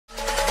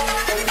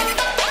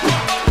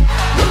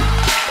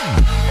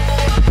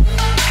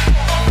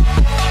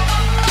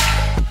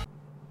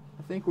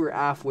think we're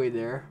halfway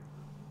there.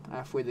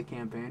 Halfway the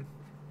campaign.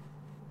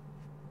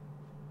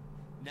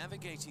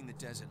 Navigating the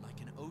desert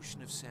like an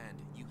ocean of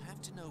sand, you have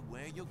to know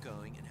where you're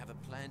going and have a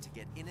plan to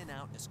get in and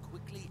out as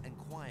quickly and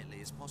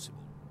quietly as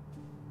possible.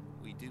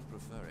 We do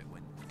prefer it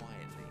when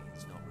quietly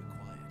is not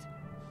required.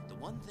 The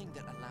one thing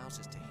that allows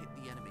us to hit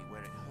the enemy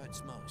where it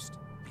hurts most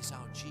is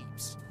our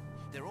jeeps.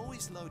 They're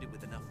always loaded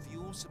with enough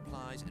fuel,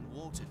 supplies, and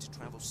water to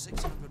travel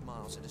 600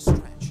 miles at a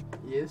stretch.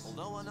 Yes.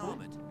 Although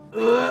unarmored,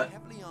 they're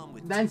heavily armed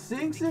with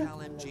 95? cal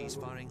MGs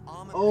firing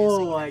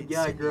Oh my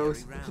god,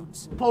 gross.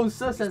 Pose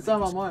ça, ça sent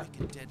à moi.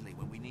 Deadly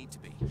when we need to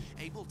be,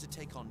 able to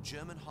take on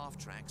German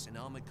half-tracks and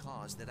armored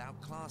cars that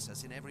outclass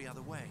us in every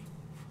other way.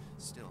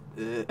 Still,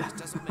 this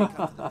doesn't make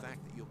up for the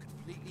fact that you're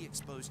completely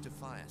exposed to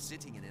fire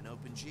sitting in an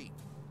open jeep.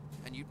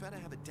 And you'd better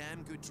have a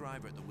damn good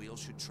driver at the wheel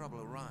should trouble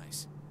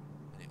arise.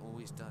 And it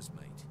always does,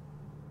 mate.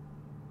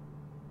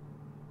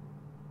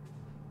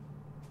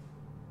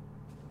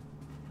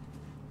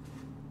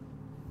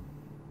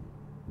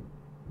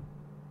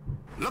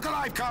 Look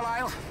alive,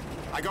 Carlisle.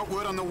 I got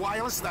word on the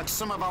wireless that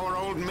some of our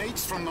old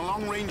mates from the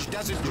long-range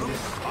desert group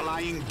are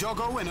lying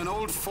doggo in an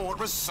old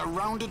fortress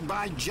surrounded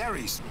by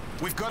Jerrys.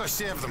 We've got to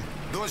save them.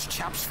 Those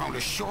chaps found a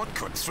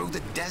shortcut through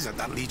the desert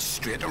that leads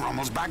straight to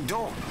Rommel's back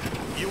door.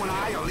 You and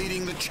I are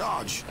leading the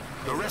charge.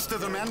 The rest of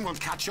the men will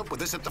catch up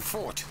with us at the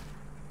fort.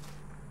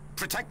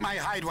 Protect my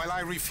hide while I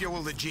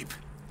refuel the jeep.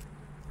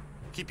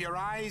 Keep your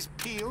eyes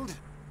peeled.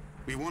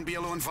 We won't be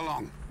alone for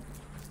long.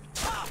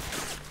 Ah!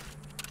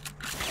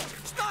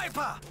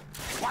 Sniper!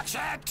 Watch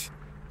it!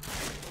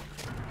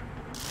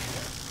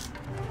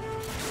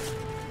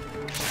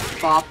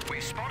 Pop. We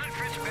spotted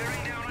Fritz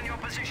bearing down on your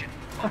position.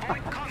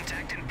 Avoid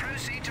contact and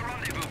proceed to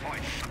rendezvous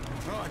point.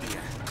 Oh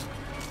dear.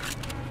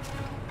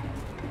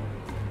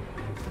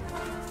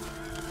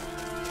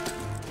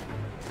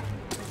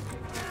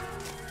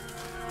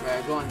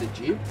 Gotta go on the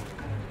jeep.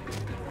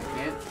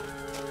 Can't.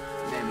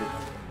 Damn it.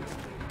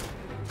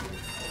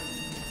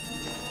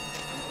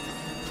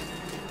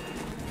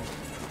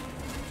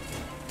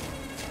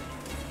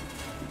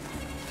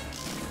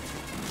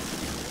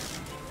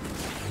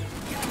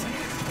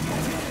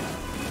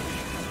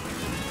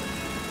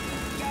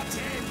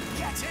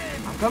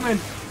 I'm coming.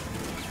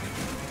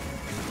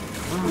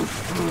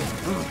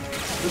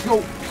 Let's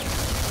go.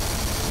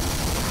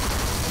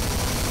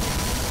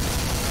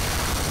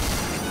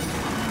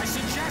 I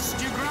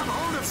suggest you grab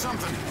hold of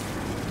something.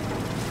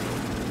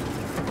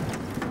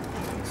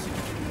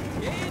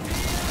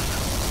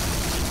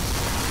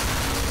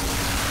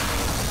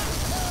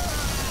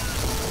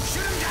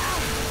 Shoot him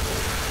down!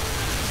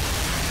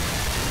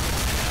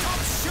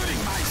 Stop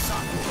shooting, my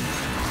son!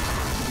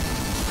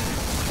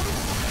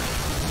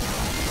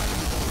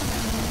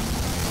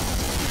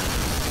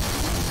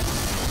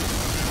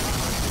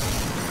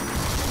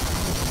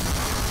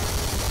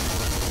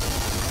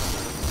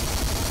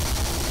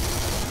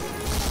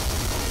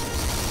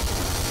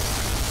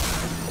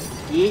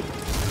 Yeet.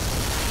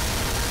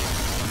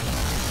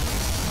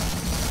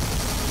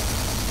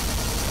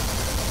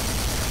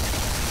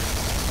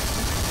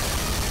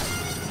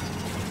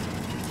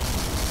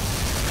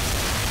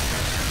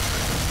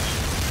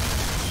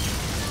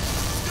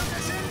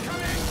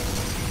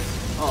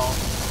 Oh.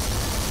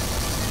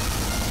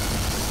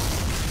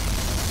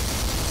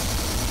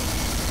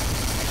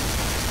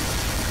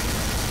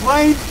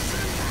 Wait.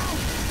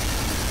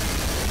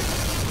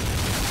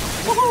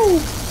 Woohoo!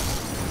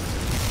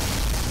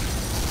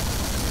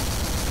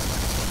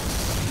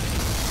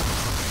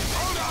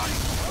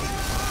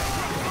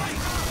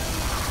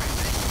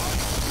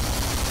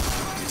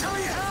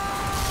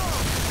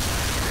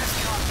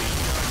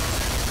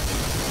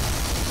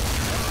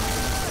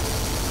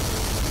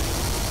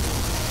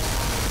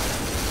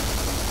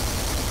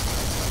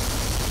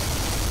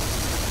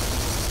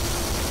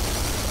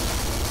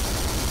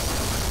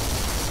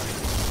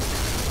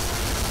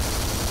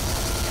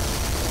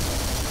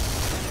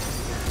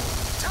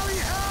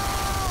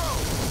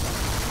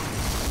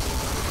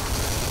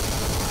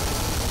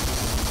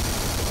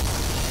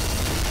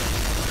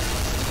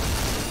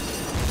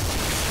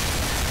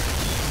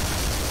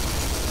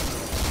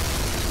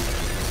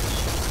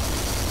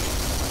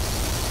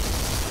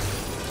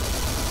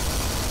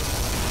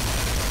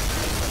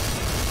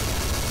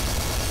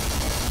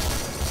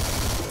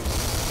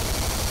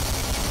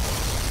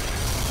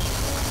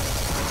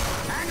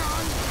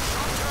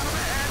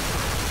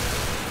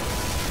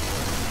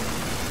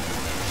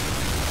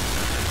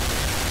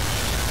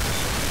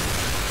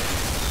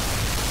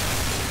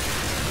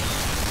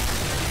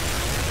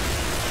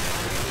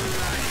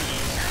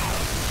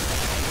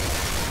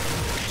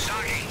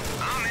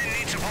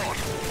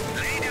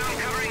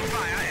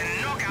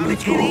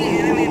 Let's go!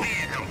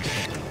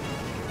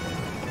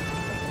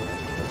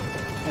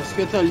 Est-ce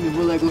que t'as le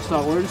nouveau Lego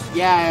Star Wars?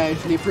 Yeah,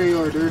 je l'ai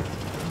pre-order.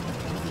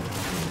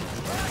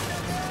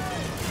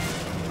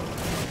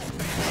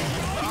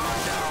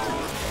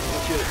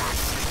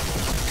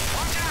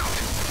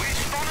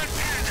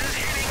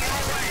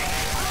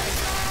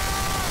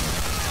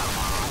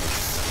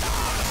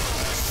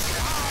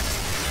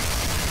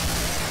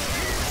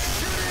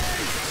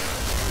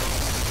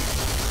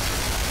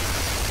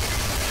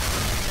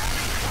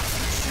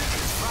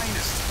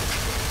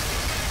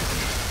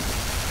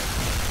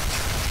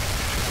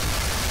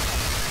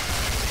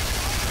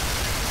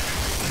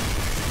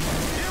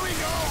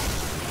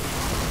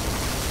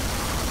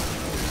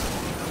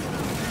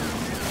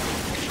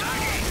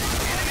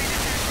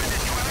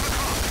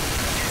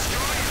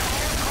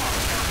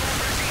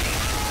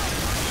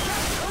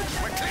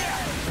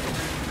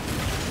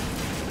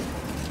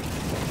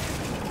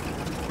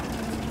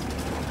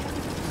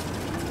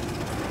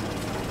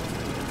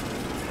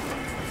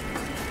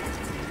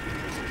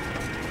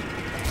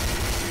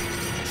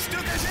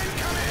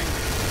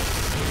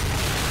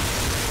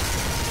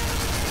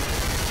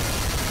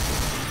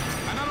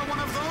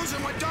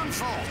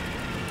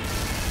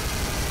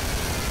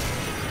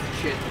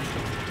 shit.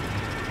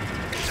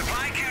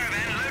 Supply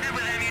caravan loaded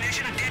with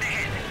ammunition dead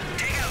ahead.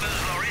 Take out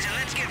those lorries and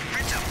let's give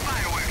Fritz a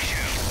fireworks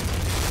show.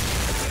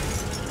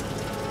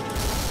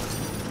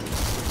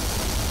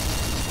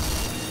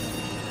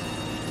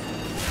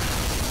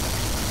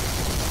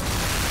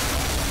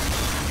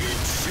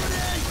 It's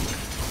shooting!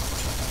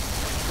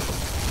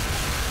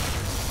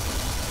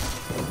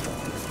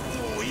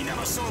 Oh, he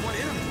never saw what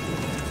hit him.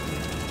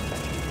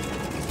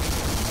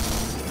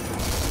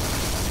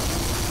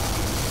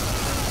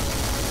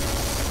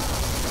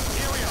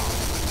 Here we are.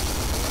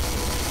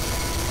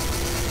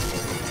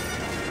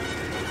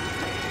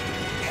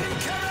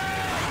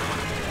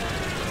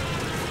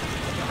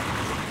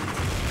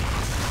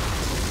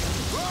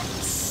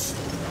 Whoops!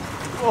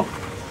 Oh.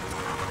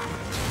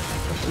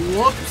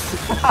 Whoops.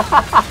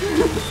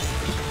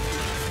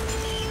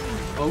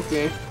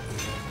 Okay.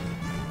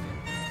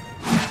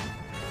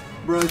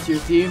 Bro, it's your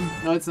team.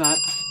 No, it's not.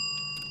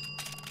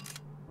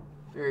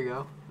 There you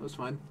go. That was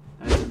fun.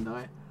 I didn't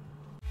die.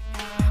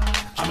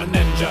 I'm a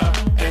ninja,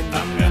 and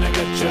I'm gonna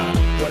get ya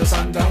where the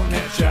sun don't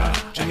hit ya,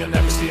 and you'll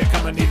never see it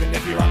coming. Even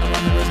if you're on the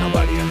run, there is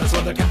nobody in this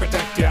world that can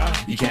protect ya.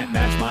 You can't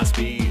match my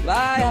speed.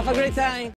 Bye, have a great time.